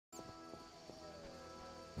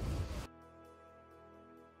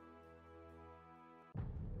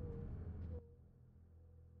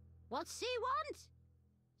What's he want?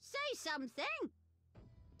 Say something!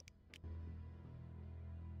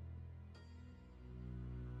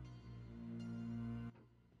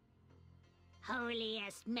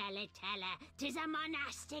 Holiest Melitella, 'tis a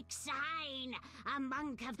monastic sign, a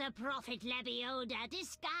monk of the prophet Lebioda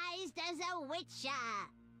disguised as a witcher.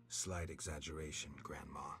 Slight exaggeration,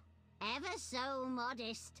 Grandma. Ever so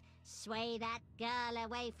modest. Sway that girl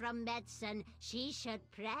away from medicine, she should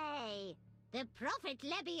pray. The prophet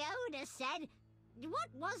Lebioda said... What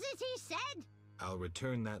was it he said? I'll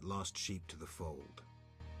return that lost sheep to the fold.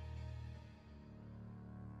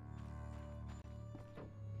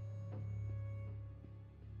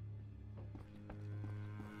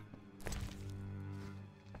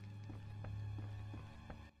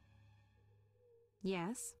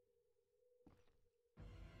 Yes?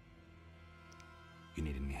 You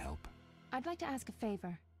need any help? I'd like to ask a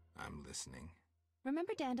favor. I'm listening.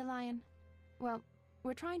 Remember Dandelion? Well,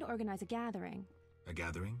 we're trying to organize a gathering. A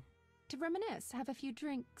gathering? To reminisce, have a few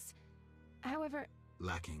drinks. However...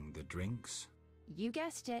 Lacking the drinks? You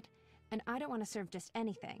guessed it, and I don't want to serve just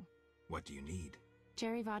anything. What do you need?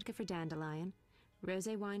 Cherry vodka for Dandelion,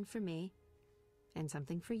 rosé wine for me, and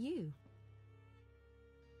something for you.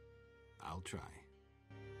 I'll try.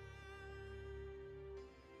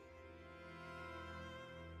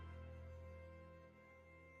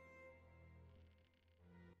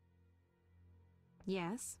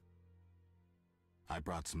 Yes? I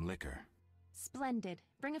brought some liquor. Splendid.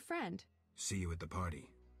 Bring a friend. See you at the party.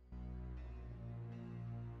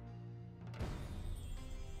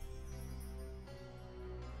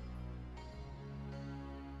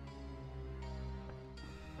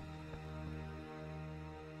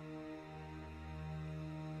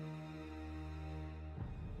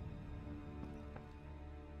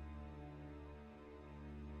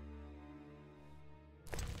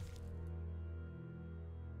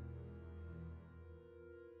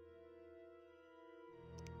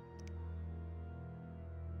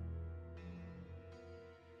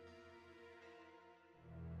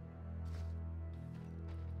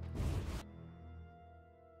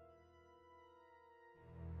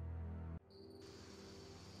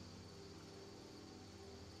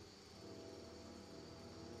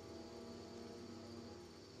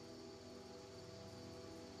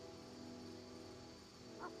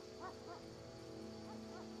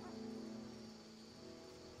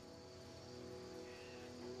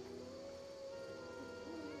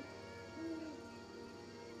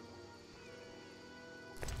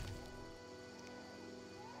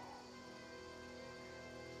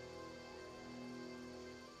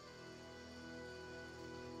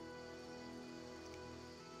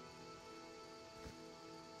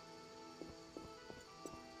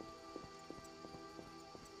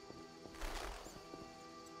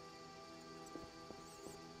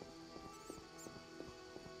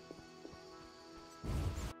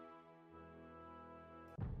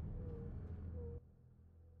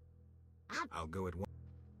 I'll go at once.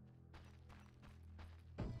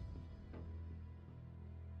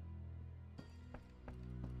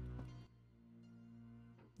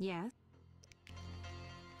 Yes?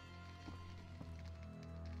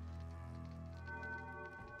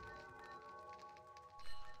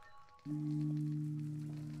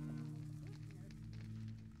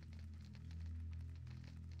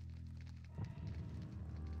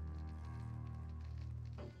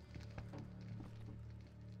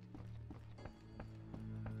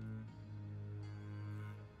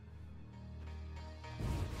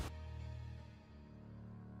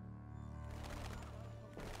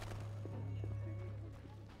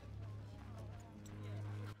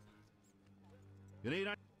 You need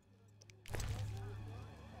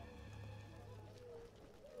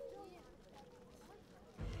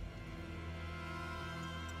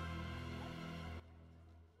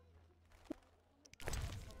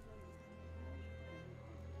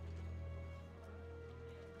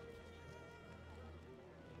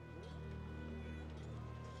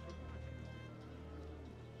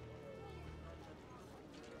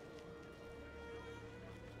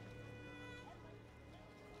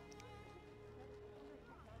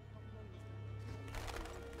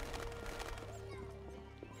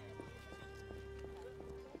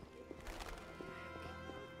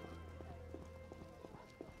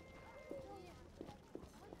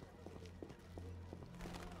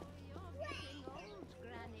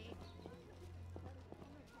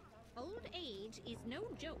Old age is no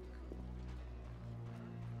joke.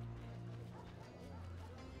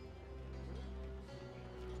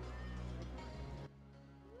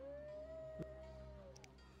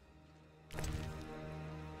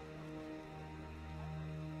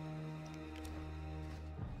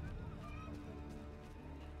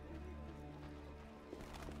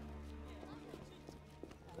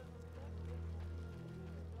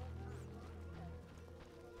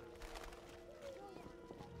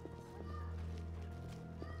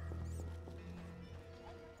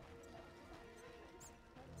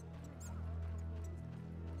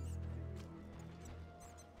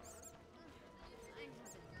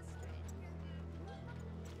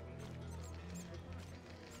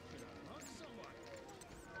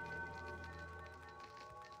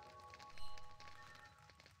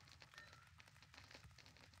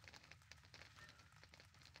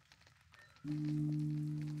 Screw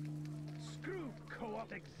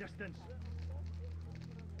co-op existence.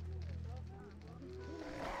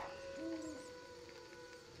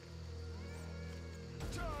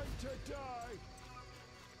 Time to die!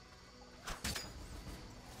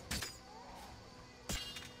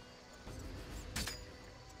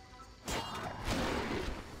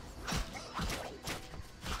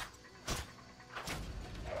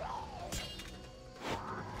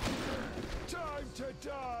 Time to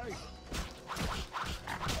die!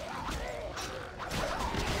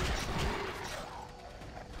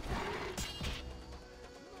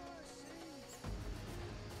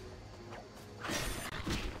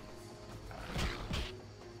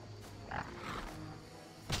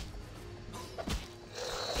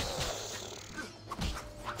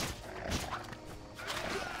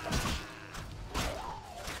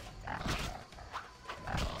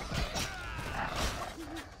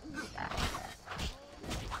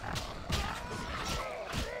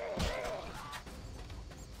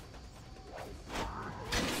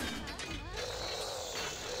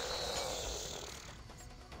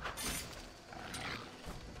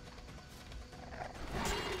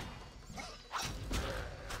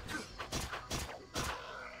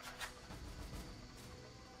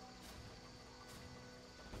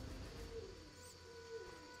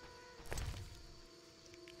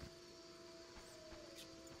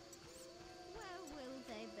 Where will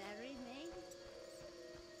they bury me?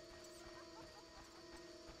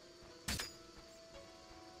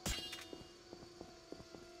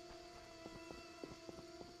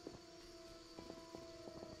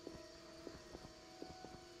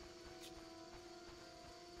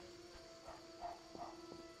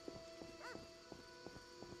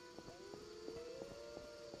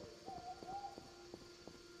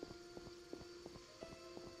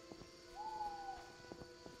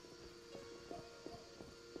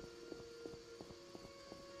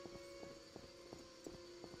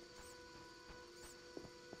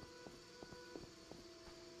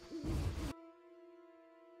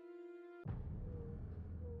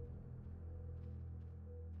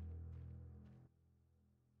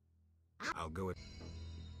 I'll go at...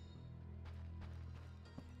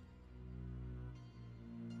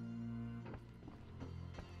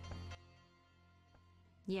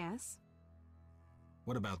 Yes?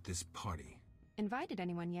 What about this party? Invited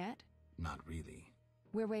anyone yet? Not really.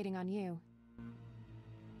 We're waiting on you.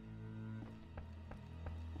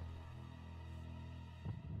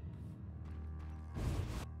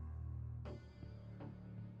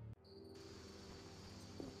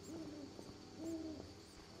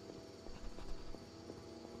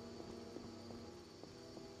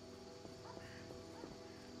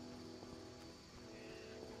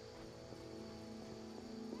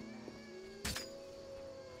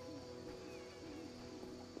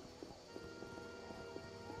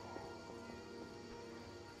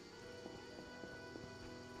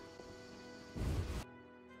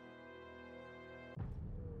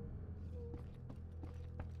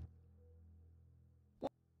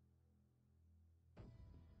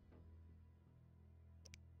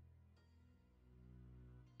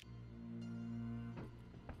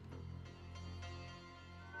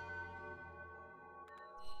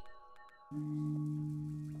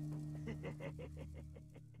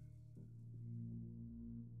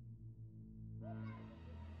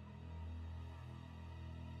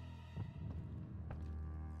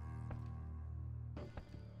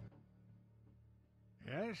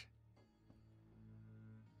 Yes?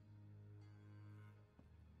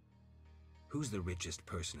 Who's the richest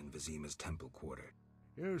person in Vizima's temple quarter?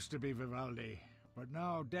 Used to be Vivaldi, but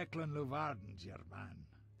now Declan Luvarden's your man.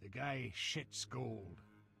 The guy shits gold.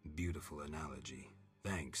 Beautiful analogy.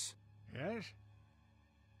 Thanks. Yes?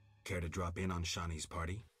 Care to drop in on Shani's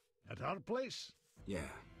party? At our place? Yeah.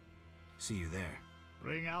 See you there.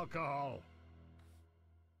 Bring alcohol.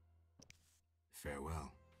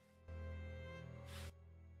 Farewell.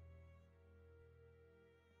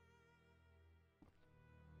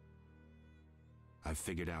 I've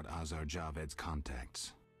figured out Azar Javed's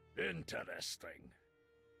contacts. Interesting.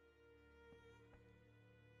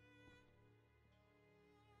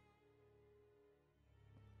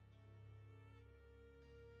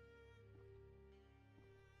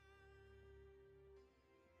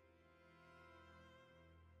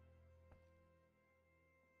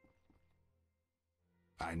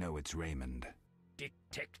 I know it's Raymond.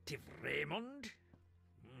 Detective Raymond?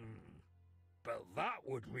 But that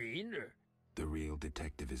would mean... The real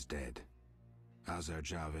detective is dead. Azar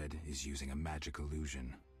Javed is using a magic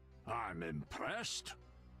illusion. I'm impressed.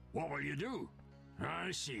 What will you do?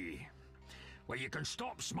 I see. Well, you can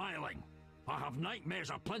stop smiling. I have nightmares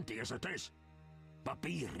aplenty as it is. but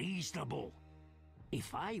be reasonable.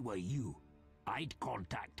 If I were you, I'd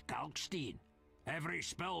contact Kalkstein. Every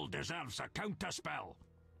spell deserves a counterspell.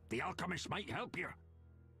 The alchemist might help you.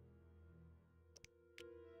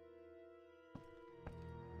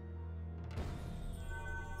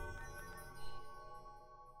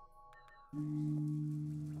 Oh,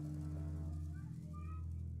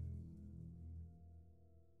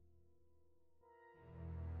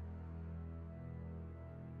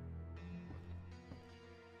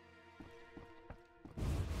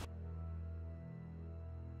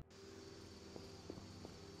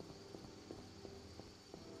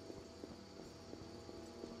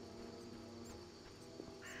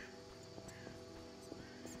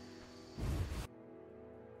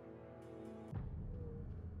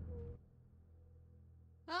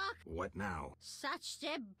 What now? such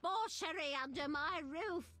debauchery under my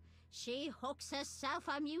roof. She hooks herself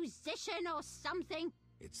a musician or something.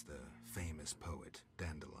 It's the famous poet,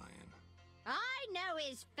 Dandelion. I know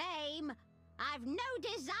his fame. I've no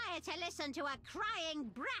desire to listen to a crying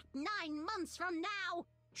brat 9 months from now.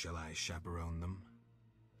 Shall I chaperone them?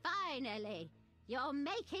 Finally, you're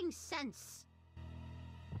making sense.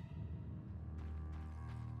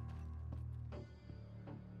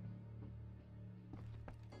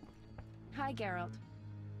 Hi, Geralt.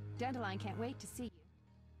 Dandelion can't wait to see you.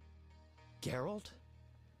 Geralt?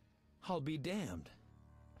 I'll be damned.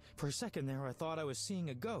 For a second there, I thought I was seeing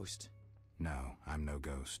a ghost. No, I'm no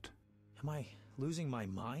ghost. Am I losing my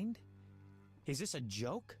mind? Is this a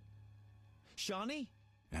joke? Shani?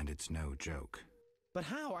 And it's no joke. But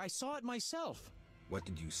how? I saw it myself. What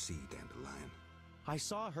did you see, Dandelion? I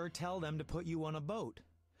saw her tell them to put you on a boat.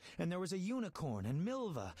 And there was a unicorn, and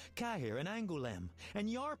Milva, Kahir, and Angulem, and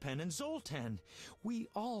Yarpen, and Zoltan. We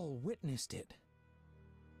all witnessed it.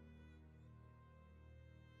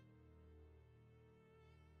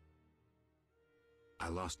 I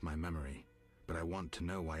lost my memory, but I want to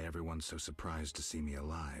know why everyone's so surprised to see me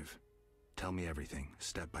alive. Tell me everything,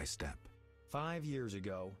 step by step. 5 years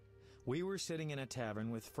ago, we were sitting in a tavern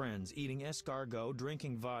with friends, eating escargot,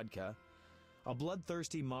 drinking vodka. A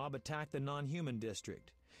bloodthirsty mob attacked the non-human district.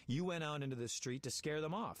 You went out into the street to scare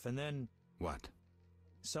them off, and then... What?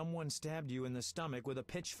 Someone stabbed you in the stomach with a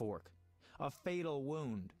pitchfork. A fatal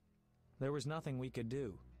wound. There was nothing we could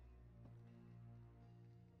do.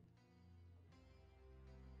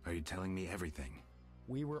 Are you telling me everything?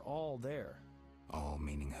 We were all there. All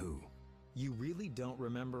meaning who? You really don't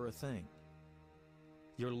remember a thing.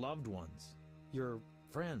 Your loved ones. Your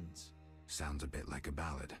friends. Sounds a bit like a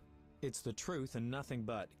ballad. It's the truth and nothing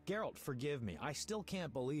but. Geralt, forgive me. I still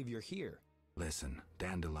can't believe you're here. Listen,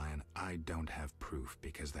 Dandelion, I don't have proof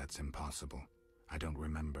because that's impossible. I don't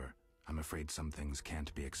remember. I'm afraid some things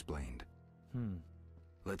can't be explained.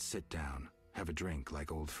 Let's sit down, have a drink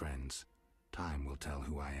like old friends. Time will tell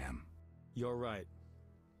who I am. You're right.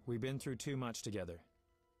 We've been through too much together.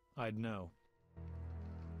 I'd know.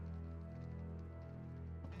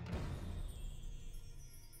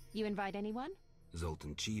 You invite anyone?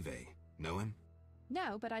 Zoltan Chive. Know him?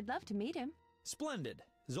 No, but I'd love to meet him. Splendid.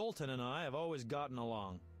 Zoltan and I have always gotten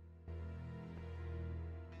along.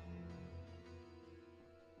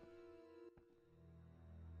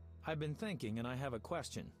 I've been thinking, and I have a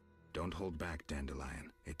question. Don't hold back,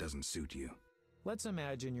 Dandelion. It doesn't suit you. Let's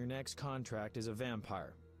imagine your next contract is a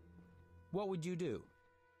vampire. What would you do?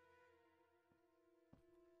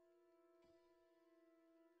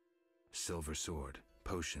 Silver sword,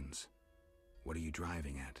 potions. What are you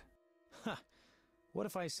driving at? Ha! What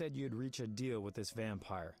if I said you'd reach a deal with this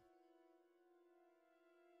vampire?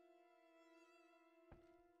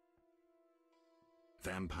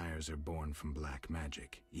 Vampires are born from black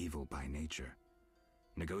magic, evil by nature.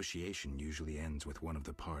 Negotiation usually ends with one of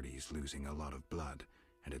the parties losing a lot of blood,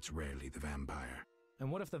 and it's rarely the vampire.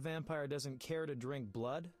 And what if the vampire doesn't care to drink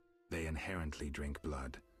blood? They inherently drink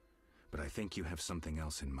blood, but I think you have something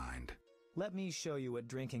else in mind. Let me show you what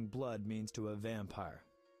drinking blood means to a vampire.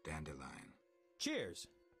 Dandelion. Cheers!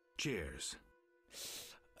 Cheers.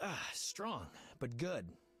 Strong, but good.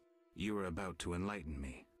 You were about to enlighten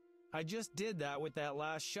me. I just did that with that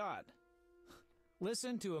last shot.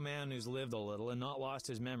 Listen to a man who's lived a little and not lost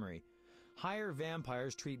his memory. Higher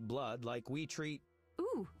vampires treat blood like we treat...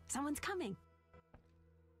 Ooh, someone's coming.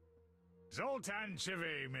 Zoltan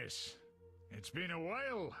Chive, miss. It's been a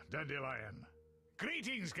while, Dandelion.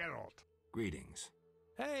 Greetings, Geralt. Greetings.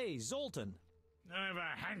 Hey, Zoltan! I've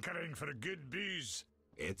a hankering for good booze.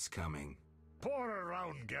 It's coming. Pour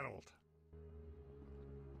around, Geralt.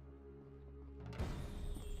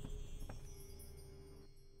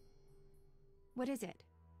 What is it?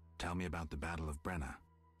 Tell me about the Battle of Brenna.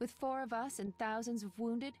 With 4 of us and thousands of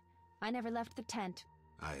wounded, I never left the tent.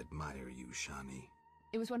 I admire you, Shani.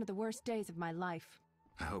 It was one of the worst days of my life.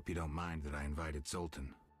 I hope you don't mind that I invited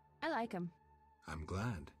Zoltan. I like him. I'm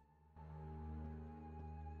glad.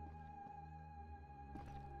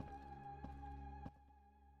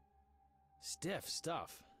 Stiff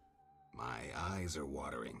stuff. My eyes are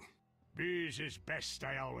watering. Booze is best,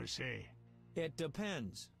 I always say. It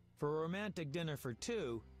depends. For a romantic dinner for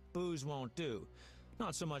two, booze won't do.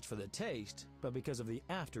 Not so much for the taste, but because of the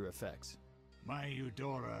after effects. My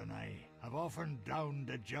Eudora and I have often downed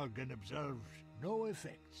a jug and observed no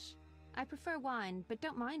effects. I prefer wine, but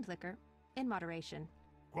don't mind liquor. In moderation.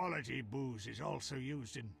 Quality booze is also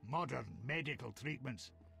used in modern medical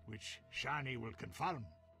treatments, which Shani will confirm.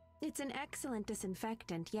 It's an excellent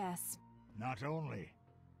disinfectant, yes. Not only,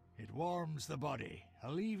 it warms the body,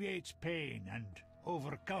 alleviates pain, and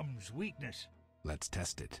overcomes weakness. Let's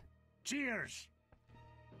test it. Cheers!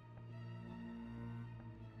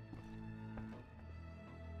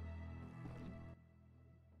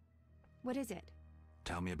 What is it?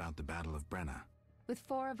 Tell me about the Battle of Brenna. With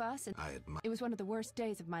 4 of us, and I admire. it was one of the worst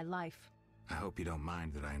days of my life. I hope you don't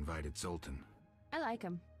mind that I invited Zoltan. I like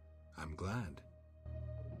him. I'm glad.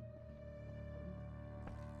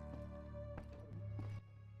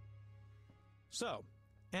 So,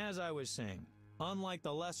 as I was saying, unlike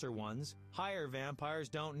the lesser ones, higher vampires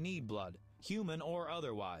don't need blood, human or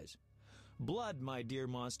otherwise. Blood, my dear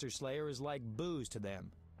monster slayer, is like booze to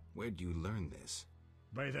them. Where'd you learn this?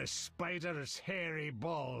 By the spider's hairy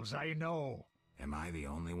balls, I know. Am I the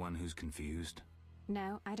only one who's confused?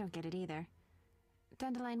 No, I don't get it either.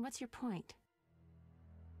 Dandelion, what's your point?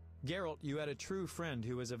 Geralt, you had a true friend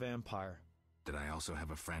who was a vampire. Did I also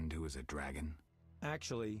have a friend who was a dragon?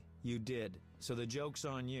 Actually, you did, so the joke's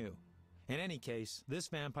on you. In any case, this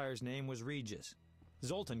vampire's name was Regis.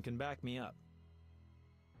 Zoltan can back me up.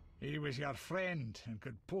 He was your friend and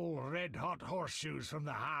could pull red-hot horseshoes from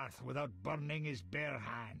the hearth without burning his bare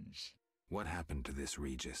hands. What happened to this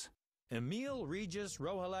Regis? Emil Regis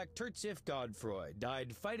Rohalak Tertsif Godfroy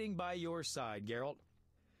died fighting by your side, Geralt.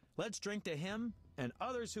 Let's drink to him and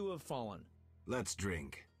others who have fallen. Let's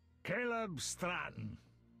drink. Caleb Stratton.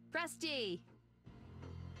 Rusty!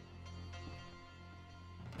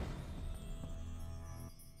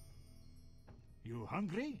 You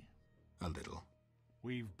hungry? A little.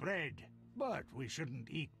 We've bread, but we shouldn't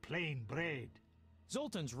eat plain bread.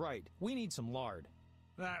 Zoltan's right. We need some lard.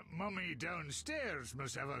 That mummy downstairs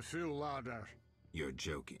must have a full larder. You're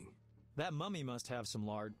joking. That mummy must have some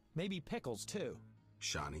lard. Maybe pickles, too.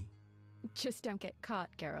 Shani? Just don't get caught,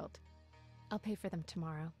 Geralt. I'll pay for them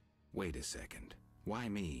tomorrow. Wait a second. Why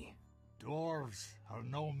me? Dwarves are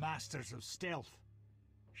no masters of stealth.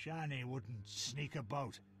 Shani wouldn't sneak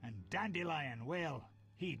about, and Dandelion, well,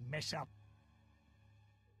 he'd mess up.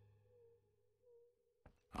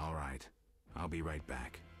 All right. I'll be right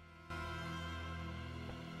back.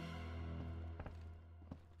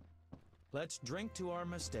 Let's drink to our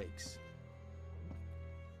mistakes.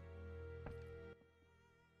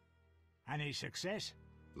 Any success?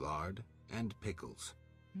 Lard and pickles.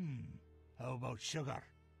 How about sugar?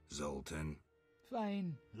 Zoltan.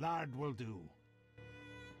 Fine, lard will do.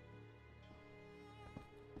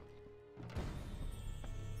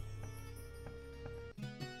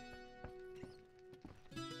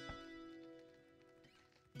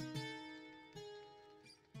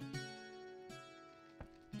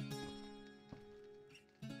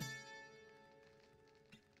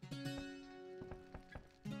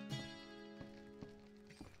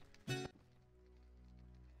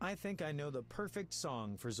 I think I know the perfect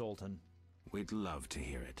song for Zoltan. We'd love to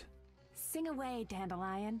hear it. Sing away,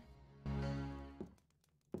 Dandelion.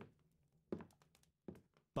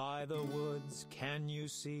 By the woods can you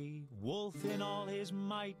see Wolf in all his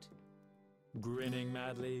might, grinning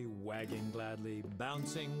madly, wagging gladly,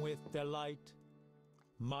 bouncing with delight.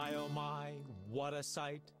 My oh my, what a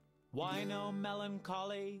sight! Why no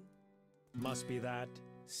melancholy? Must be that,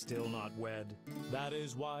 still not wed, that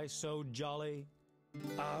is why so jolly.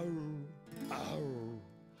 Ow, ow,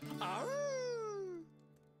 ow!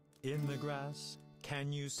 In the grass,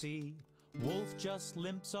 can you see? Wolf just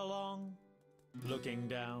limps along, looking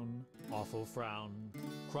down, awful frown,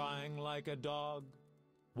 crying like a dog.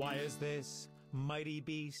 Why is this mighty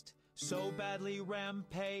beast so badly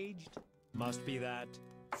rampaged? Must be that,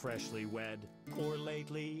 freshly wed, or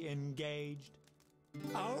lately engaged.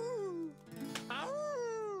 Ow! Ow!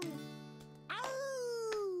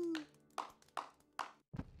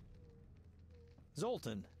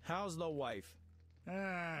 Zoltan, how's the wife?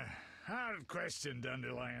 Hard question,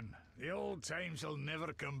 Dandelion. The old times will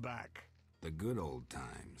never come back. The good old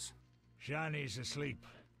times. Shani's asleep.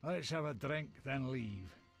 Let's have a drink, then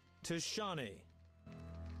leave. To Shani.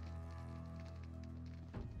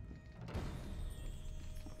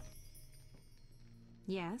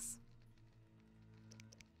 Yes?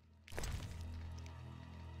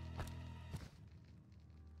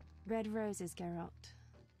 Red roses, Geralt.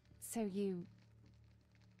 So you...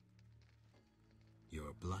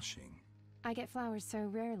 You're blushing. I get flowers so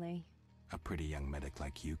rarely. A pretty young medic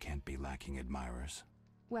like you can't be lacking admirers.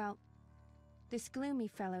 Well, this gloomy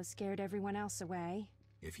fellow scared everyone else away.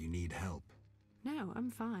 If you need help. No,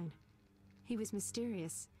 I'm fine. He was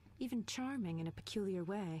mysterious, even charming in a peculiar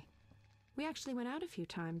way. We actually went out a few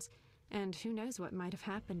times, and who knows what might have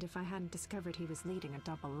happened if I hadn't discovered he was leading a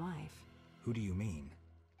double life. Who do you mean?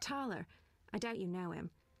 Tyler. I doubt you know him.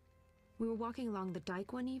 We were walking along the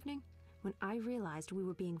dike one evening when I realized we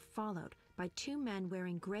were being followed by two men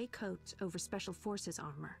wearing gray coats over Special Forces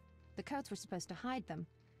armor. The coats were supposed to hide them.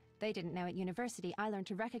 They didn't know at university I learned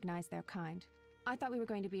to recognize their kind. I thought we were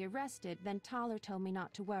going to be arrested, then Tyler told me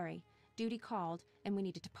not to worry. Duty called, and we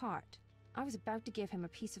needed to part. I was about to give him a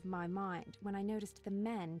piece of my mind when I noticed the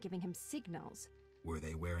men giving him signals. Were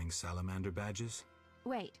they wearing salamander badges?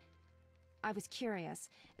 Wait. I was curious,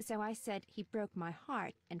 so I said he broke my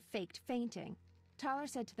heart and faked fainting. Tyler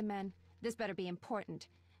said to the men, "This better be important."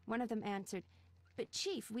 One of them answered, "But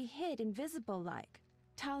Chief, we hid invisible-like."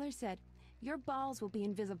 Tyler said, "Your balls will be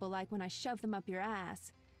invisible-like when I shove them up your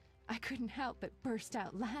ass." I couldn't help but burst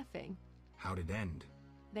out laughing. How'd it end?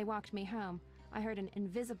 They walked me home. I heard an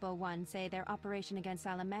invisible one say their operation against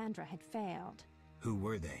Salamandra had failed. Who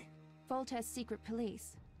were they? Volta's secret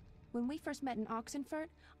police. When we first met in Oxenfurt,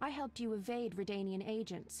 I helped you evade Redanian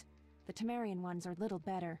agents. The Temerian ones are little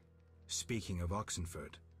better. Speaking of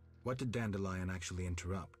Oxenfurt, what did Dandelion actually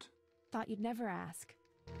interrupt? Thought you'd never ask.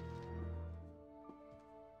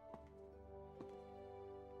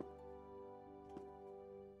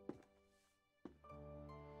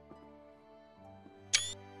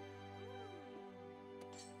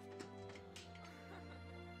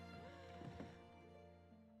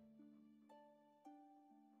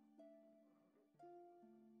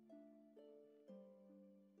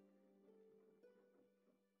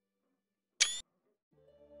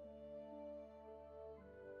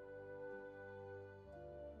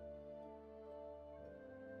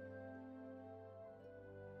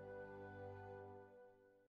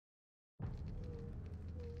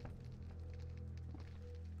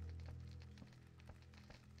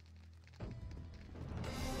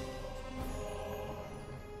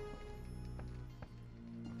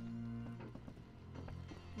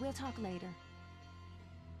 We'll talk later.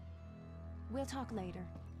 We'll talk later.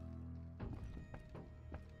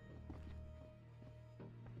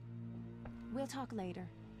 We'll talk later.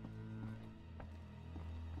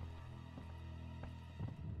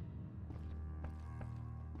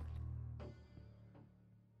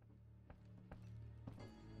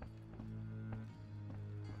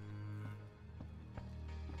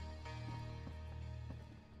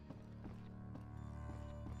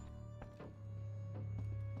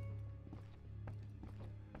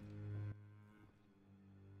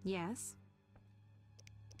 Yes?